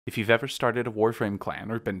If you've ever started a Warframe clan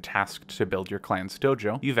or been tasked to build your clan's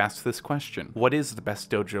dojo, you've asked this question: what is the best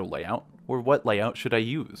dojo layout? Or what layout should I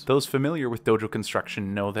use? Those familiar with dojo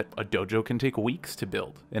construction know that a dojo can take weeks to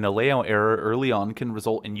build, and a layout error early on can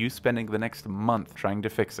result in you spending the next month trying to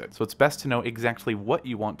fix it, so it's best to know exactly what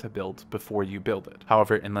you want to build before you build it.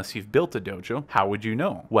 However, unless you've built a dojo, how would you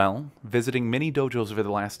know? Well, visiting many dojos over the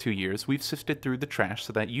last 2 years, we've sifted through the trash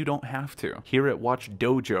so that you don't have to. Here at Watch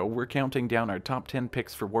Dojo, we're counting down our top 10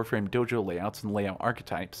 picks for Warframe Dojo layouts and layout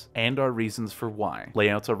archetypes, and our reasons for why.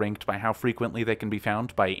 Layouts are ranked by how frequently they can be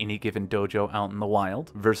found by any given dojo out in the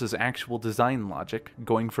wild, versus actual design logic,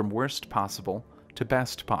 going from worst possible to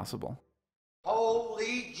best possible.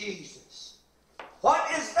 Holy Jesus.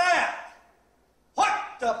 What is that? What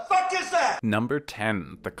the fuck is that? Number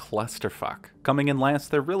 10, the Clusterfuck. Coming in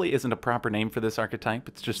last, there really isn't a proper name for this archetype,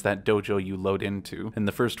 it's just that dojo you load into, and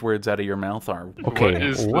the first words out of your mouth are,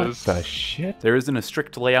 Okay, what the shit? There isn't a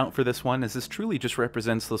strict layout for this one, as this truly just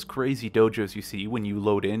represents those crazy dojos you see when you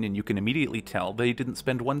load in and you can immediately tell they didn't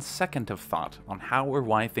spend 1 second of thought on how or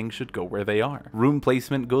why things should go where they are. Room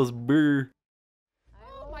placement goes brrr.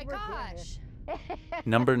 Oh my gosh!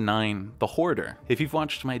 Number 9, the Hoarder. If you've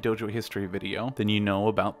watched my dojo history video, then you know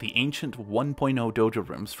about the ancient 1.0 dojo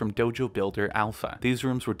rooms from Dojo Builder Alpha. These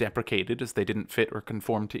rooms were deprecated as they didn't fit or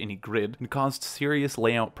conform to any grid and caused serious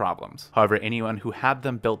layout problems. However, anyone who had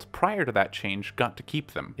them built prior to that change got to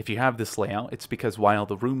keep them. If you have this layout, it's because while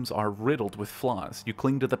the rooms are riddled with flaws, you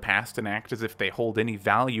cling to the past and act as if they hold any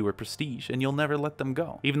value or prestige, and you'll never let them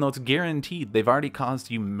go. Even though it's guaranteed they've already caused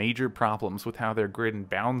you major problems with how their grid and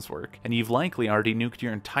bounds work, and you've likely already nuked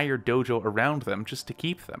your entire dojo around them just to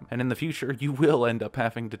keep them. And in the future, you will end up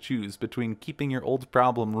having to choose between keeping your old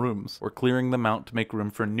problem rooms or clearing them out to make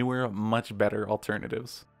room for newer, much better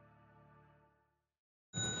alternatives.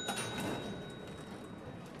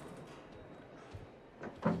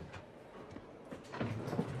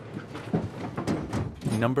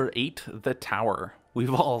 Number 8, the Tower.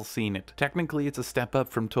 We've all seen it. Technically, it's a step up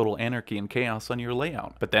from total anarchy and chaos on your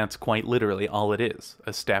layout, but that's quite literally all it is,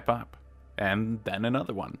 a step up. And then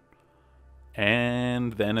another one.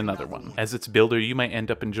 And then another one. As its builder, you might end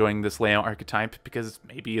up enjoying this layout archetype because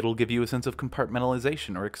maybe it'll give you a sense of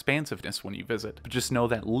compartmentalization or expansiveness when you visit. But just know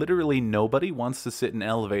that literally nobody wants to sit in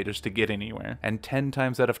elevators to get anywhere, and 10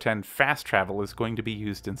 times out of 10 fast travel is going to be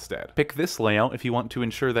used instead. Pick this layout if you want to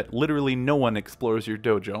ensure that literally no one explores your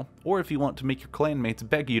dojo, or if you want to make your clanmates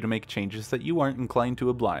beg you to make changes that you aren't inclined to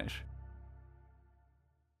oblige.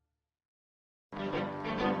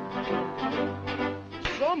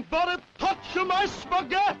 Somebody touch my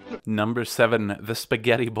spaghetti! Number 7, the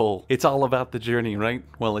Spaghetti Bowl. It's all about the journey, right?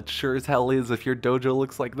 Well, it sure as hell is if your dojo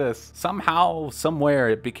looks like this. Somehow, somewhere,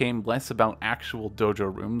 it became less about actual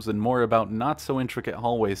dojo rooms and more about not so intricate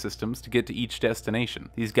hallway systems to get to each destination.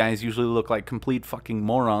 These guys usually look like complete fucking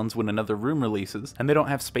morons when another room releases, and they don't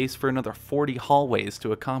have space for another 40 hallways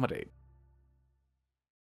to accommodate.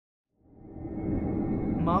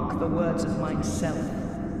 Mark the words of myself,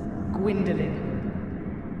 Gwendolyn.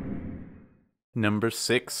 Number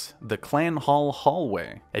 6, the Clan Hall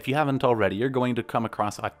Hallway. If you haven't already, you're going to come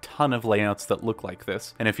across a ton of layouts that look like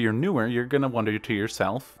this, and if you're newer, you're gonna wonder to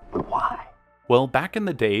yourself, why? Well, back in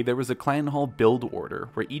the day, there was a clan hall build order,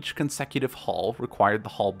 where each consecutive hall required the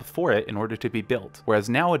hall before it in order to be built, whereas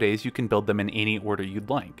nowadays you can build them in any order you'd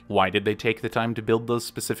like. Why did they take the time to build those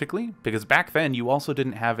specifically? Because back then, you also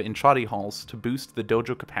didn't have intrati halls to boost the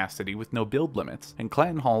dojo capacity with no build limits, and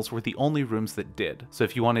clan halls were the only rooms that did. So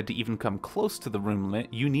if you wanted to even come close to the room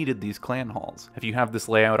limit, you needed these clan halls. If you have this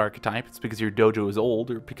layout archetype, it's because your dojo is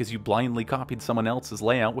old, or because you blindly copied someone else's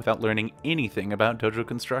layout without learning anything about dojo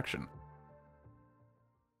construction.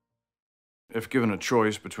 If given a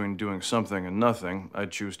choice between doing something and nothing,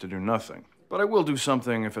 I'd choose to do nothing. But I will do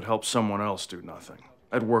something if it helps someone else do nothing.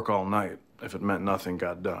 I'd work all night if it meant nothing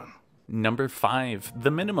got done. Number 5, the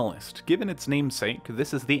Minimalist. Given its namesake,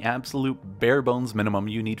 this is the absolute bare bones minimum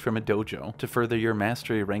you need from a dojo to further your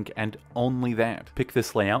mastery rank, and only that. Pick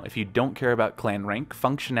this layout if you don't care about clan rank,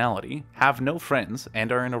 functionality, have no friends,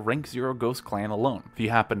 and are in a rank 0 ghost clan alone. If you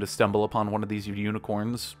happen to stumble upon one of these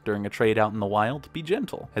unicorns during a trade out in the wild, be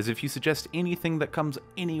gentle, as if you suggest anything that comes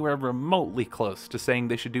anywhere remotely close to saying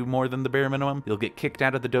they should do more than the bare minimum, you'll get kicked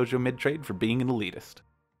out of the dojo mid-trade for being an elitist.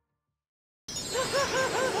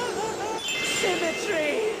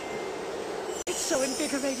 Symmetry! It's so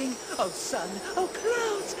invigorating. Oh sun, oh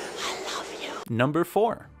clouds, I love you. Number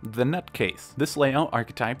 4, the Nutcase. This layout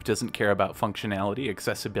archetype doesn't care about functionality,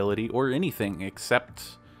 accessibility, or anything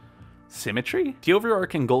except Symmetry? The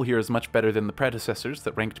overarching goal here is much better than the predecessors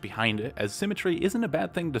that ranked behind it, as symmetry isn't a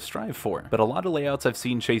bad thing to strive for, but a lot of layouts I've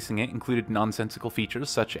seen chasing it included nonsensical features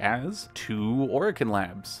such as 2 Orokin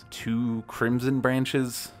labs, 2 Crimson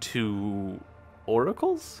branches, 2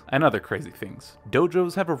 oracles, and other crazy things.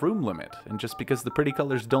 Dojos have a room limit, and just because the pretty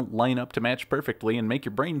colors don't line up to match perfectly and make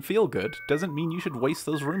your brain feel good, doesn't mean you should waste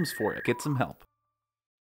those rooms for it. Get some help.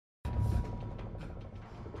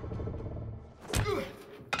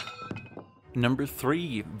 Number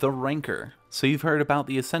 3, the Ranker. So you've heard about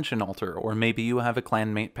the Ascension Altar, or maybe you have a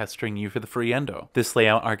clanmate pestering you for the free endo. This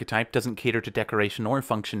layout archetype doesn't cater to decoration or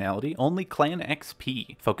functionality, only clan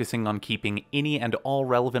XP, focusing on keeping any and all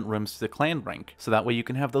relevant rooms to the clan rank, so that way you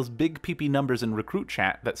can have those big PP numbers in recruit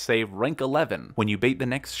chat that say rank 11, when you bait the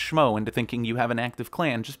next schmo into thinking you have an active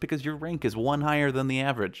clan just because your rank is 1 higher than the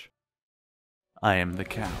average. I am the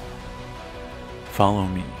cow. Follow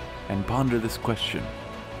me and ponder this question.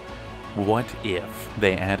 What if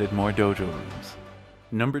they added more dojo rooms?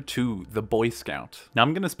 Number 2, the Boyscout. Now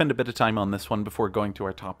I'm going to spend a bit of time on this one before going to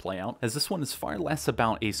our top layout, as this one is far less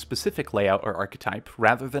about a specific layout or archetype,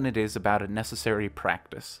 rather than it is about a necessary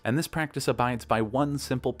practice. And this practice abides by one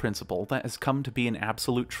simple principle that has come to be an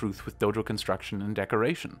absolute truth with dojo construction and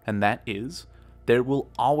decoration, and that is, there will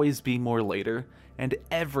always be more later, and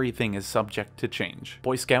everything is subject to change.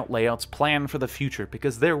 Boyscout layouts plan for the future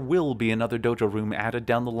because there will be another dojo room added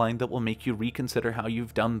down the line that will make you reconsider how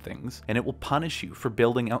you've done things, and it will punish you for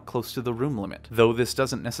building out close to the room limit. Though this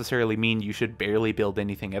doesn't necessarily mean you should barely build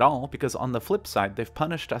anything at all, because on the flip side, they've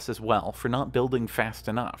punished us as well for not building fast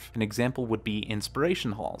enough. An example would be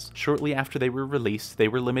Inspiration Halls. Shortly after they were released, they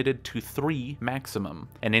were limited to 3 maximum,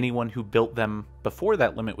 and anyone who built them before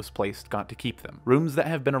that limit was placed got to keep them. Rooms that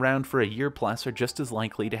have been around for a year plus are just as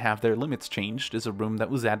likely to have their limits changed as a room that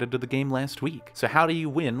was added to the game last week. So how do you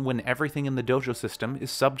win when everything in the dojo system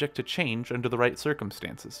is subject to change under the right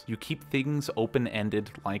circumstances? You keep things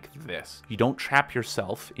open-ended like this. You don't trap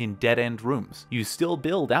yourself in dead-end rooms. You still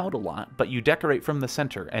build out a lot, but you decorate from the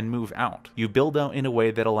center and move out. You build out in a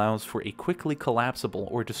way that allows for a quickly collapsible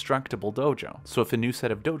or destructible dojo. So if a new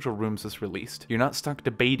set of dojo rooms is released, you're not stuck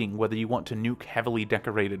debating whether you want to nuke heavily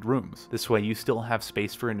decorated rooms. This way you still have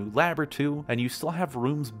space for a new lab or 2, and you still have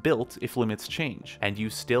rooms built if limits change, and you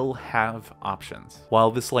still have options. While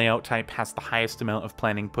this layout type has the highest amount of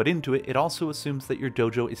planning put into it, it also assumes that your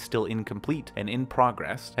dojo is still incomplete and in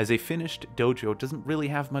progress, as a finished dojo doesn't really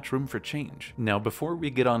have much room for change. Now before we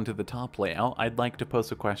get on to the top layout, I'd like to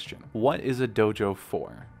pose a question. What is a dojo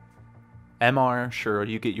for? MR, sure,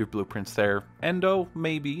 you get your blueprints there. Endo,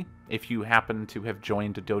 maybe. If you happen to have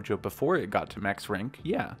joined a dojo before it got to max rank,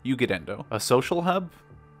 yeah, you get Endo. A social hub?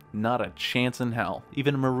 Not a chance in hell.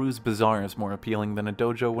 Even Maru's Bazaar is more appealing than a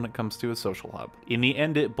dojo when it comes to a social hub. In the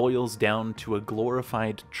end, it boils down to a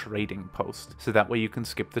glorified trading post, so that way you can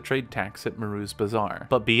skip the trade tax at Maru's Bazaar.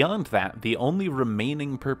 But beyond that, the only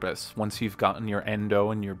remaining purpose, once you've gotten your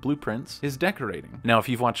endo and your blueprints, is decorating. Now, if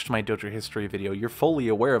you've watched my dojo history video, you're fully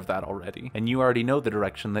aware of that already, and you already know the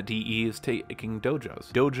direction that DE is taking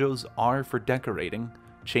dojos. Dojos are for decorating.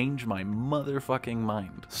 Change my motherfucking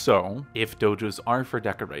mind. So, if dojos are for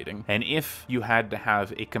decorating, and if you had to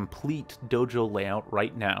have a complete dojo layout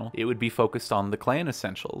right now, it would be focused on the clan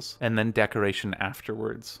essentials, and then decoration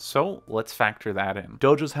afterwards. So, let's factor that in.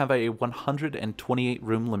 Dojos have a 128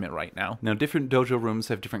 room limit right now. Now, different dojo rooms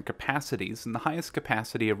have different capacities, and the highest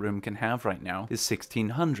capacity a room can have right now is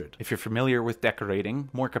 1600. If you're familiar with decorating,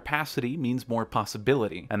 more capacity means more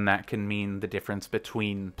possibility, and that can mean the difference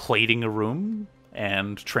between plating a room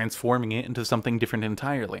and transforming it into something different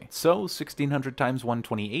entirely. So 1600 times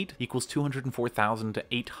 128 equals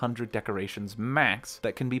 204,800 decorations max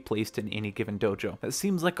that can be placed in any given dojo. That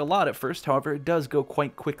seems like a lot at first, however it does go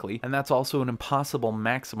quite quickly, and that's also an impossible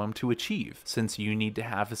maximum to achieve, since you need to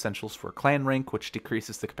have essentials for clan rank, which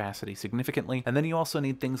decreases the capacity significantly, and then you also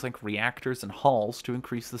need things like reactors and halls to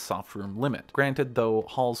increase the soft room limit. Granted, though,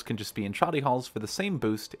 halls can just be entrati halls for the same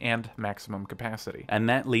boost and maximum capacity. And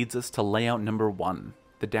that leads us to layout number 1.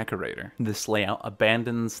 The Decorator. This layout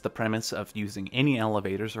abandons the premise of using any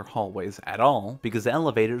elevators or hallways at all, because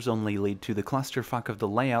elevators only lead to the clusterfuck of the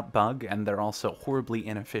layout bug, and they're also horribly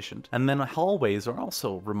inefficient. And then hallways are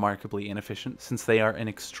also remarkably inefficient, since they are an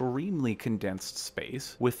extremely condensed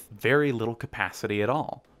space with very little capacity at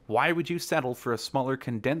all. Why would you settle for a smaller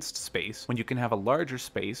condensed space when you can have a larger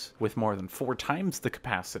space with more than 4 times the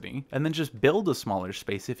capacity, and then just build a smaller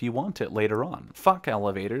space if you want it later on? Fuck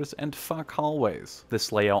elevators and fuck hallways.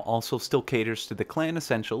 This layout also still caters to the clan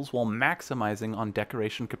essentials while maximizing on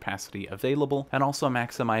decoration capacity available, and also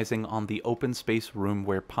maximizing on the open space room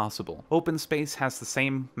where possible. Open space has the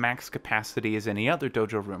same max capacity as any other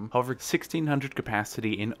dojo room, however 1600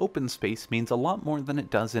 capacity in open space means a lot more than it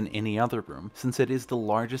does in any other room, since it is the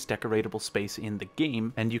largest decoratable space in the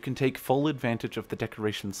game, and you can take full advantage of the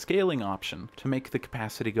decoration scaling option to make the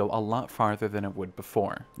capacity go a lot farther than it would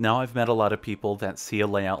before. Now, I've met a lot of people that see a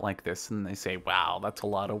layout like this and they say, wow, that's a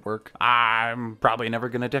lot of work. I'm probably never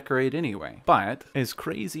going to decorate anyway. But, as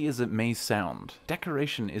crazy as it may sound,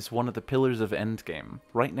 decoration is one of the pillars of endgame,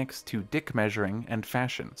 right next to dick measuring and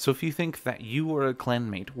fashion. So if you think that you or a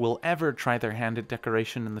clanmate will ever try their hand at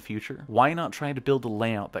decoration in the future, why not try to build a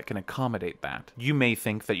layout that can accommodate that? You may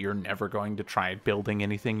think that you're never going to try building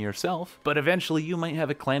anything yourself, but eventually you might have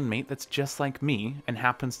a clanmate that's just like me and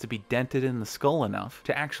happens to be dented in the skull enough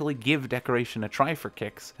to actually give decoration a try for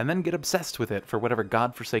kicks and then get obsessed with it for whatever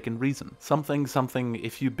godforsaken reason. Something,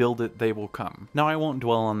 if you build it, they will come. Now, I won't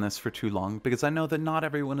dwell on this for too long because I know that not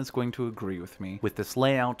everyone is going to agree with me with this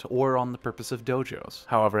layout or on the purpose of dojos.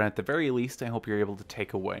 However, at the very least, I hope you're able to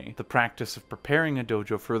take away the practice of preparing a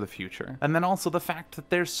dojo for the future, and then also the fact that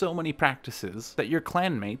there's so many practices that your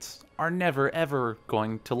clanmates are never ever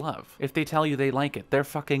going to love. If they tell you they like it, they're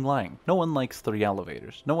fucking lying. No one likes 3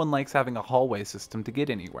 elevators. No one likes having a hallway system to get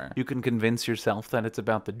anywhere. You can convince yourself that it's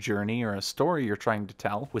about the journey or a story you're trying to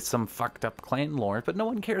tell with some fucked up clan lore, but no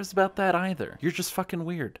one cares about that either. You're just fucking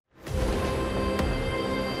weird.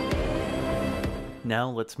 Now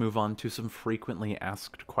let's move on to some frequently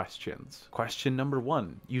asked questions. Question number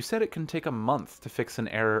 1. You said it can take a month to fix an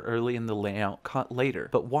error early in the layout caught later,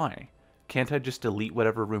 but why? Can't I just delete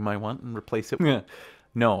whatever room I want and replace it with...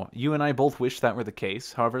 No, you and I both wish that were the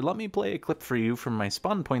case. However, let me play a clip for you from my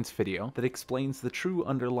spawn points video that explains the true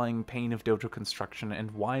underlying pain of dojo construction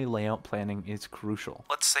and why layout planning is crucial.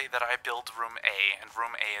 Let's say that I build room A, and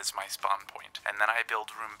room A is my spawn point, and then I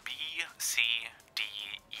build room B, C, D,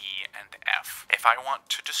 E, and F. If I want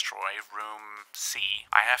to destroy room C,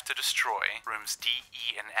 I have to destroy rooms D,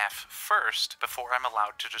 E, and F first before I'm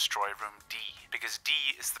allowed to destroy room D, because D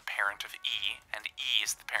is the parent of E, and E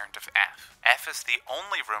is the parent of F. F is the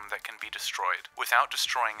only room that can be destroyed without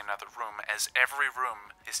destroying another room, as every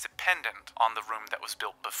room is dependent on the room that was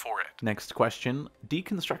built before it. Next question.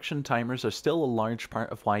 Deconstruction timers are still a large part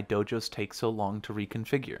of why dojos take so long to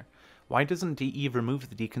reconfigure. Why doesn't DE remove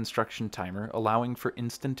the deconstruction timer, allowing for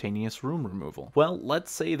instantaneous room removal? Well,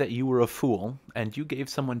 let's say that you were a fool, and you gave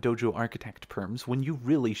someone dojo architect perms when you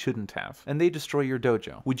really shouldn't have, and they destroy your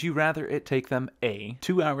dojo. Would you rather it take them A,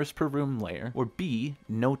 2 hours per room layer, or B,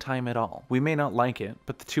 no time at all? We may not like it,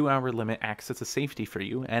 but the 2-hour limit acts as a safety for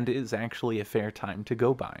you, and is actually a fair time to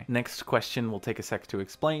go by. Next question will take a sec to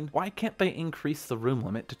explain. Why can't they increase the room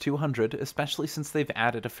limit to 200, especially since they've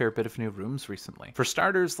added a fair bit of new rooms recently? For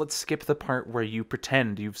starters, let's skip the part where you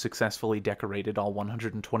pretend you've successfully decorated all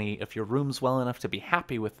 128 of your rooms well enough to be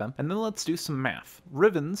happy with them, and then let's do some math.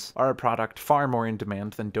 Rivens are a product far more in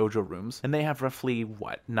demand than dojo rooms, and they have roughly,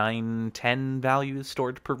 9-10 values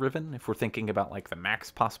stored per riven, if we're thinking about like the max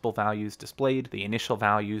possible values displayed, the initial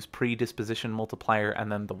values, predisposition multiplier,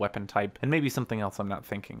 and then the weapon type, and maybe something else I'm not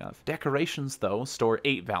thinking of. Decorations, though, store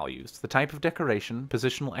 8 values: the type of decoration,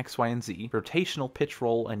 positional X, Y, and Z, rotational pitch,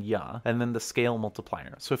 roll, and yaw, and then the scale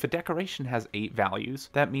multiplier. So if a decoration has 8 values,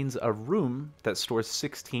 that means a room that stores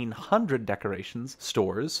 1600 decorations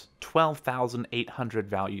stores 12,800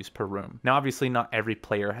 values per room. Now, obviously not every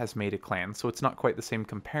player has made a clan, so it's not quite the same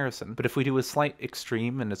comparison, but if we do a slight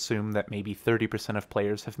extreme and assume that maybe 30% of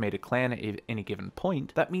players have made a clan at any given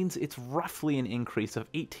point, that means it's roughly an increase of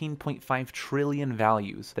 18.5 trillion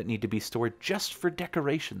values that need to be stored just for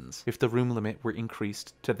decorations if the room limit were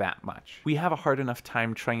increased to that much. We have a hard enough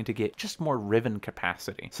time trying to get just more riven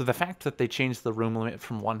capacity, so the fact that they changed the room limit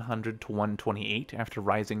from 100 to 128 after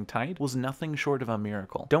Rising Tide was nothing short of a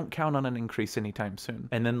miracle. Don't count on an increase anytime soon.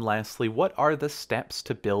 And then lastly, what are the steps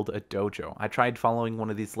to build a dojo? I tried following one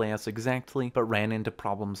of these layouts exactly, but ran into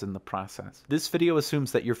problems in the process. This video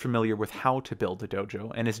assumes that you're familiar with how to build a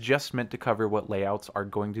dojo, and is just meant to cover what layouts are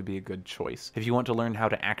going to be a good choice. If you want to learn how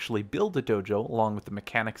to actually build a dojo, along with the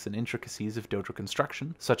mechanics and intricacies of dojo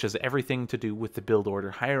construction, such as everything to do with the build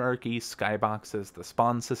order hierarchy, skyboxes, the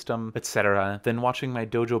spawn system, etc., then watching my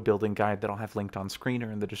dojo building guide that I'll have linked on screen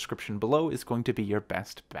or in the description below is going to be your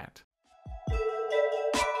best bet.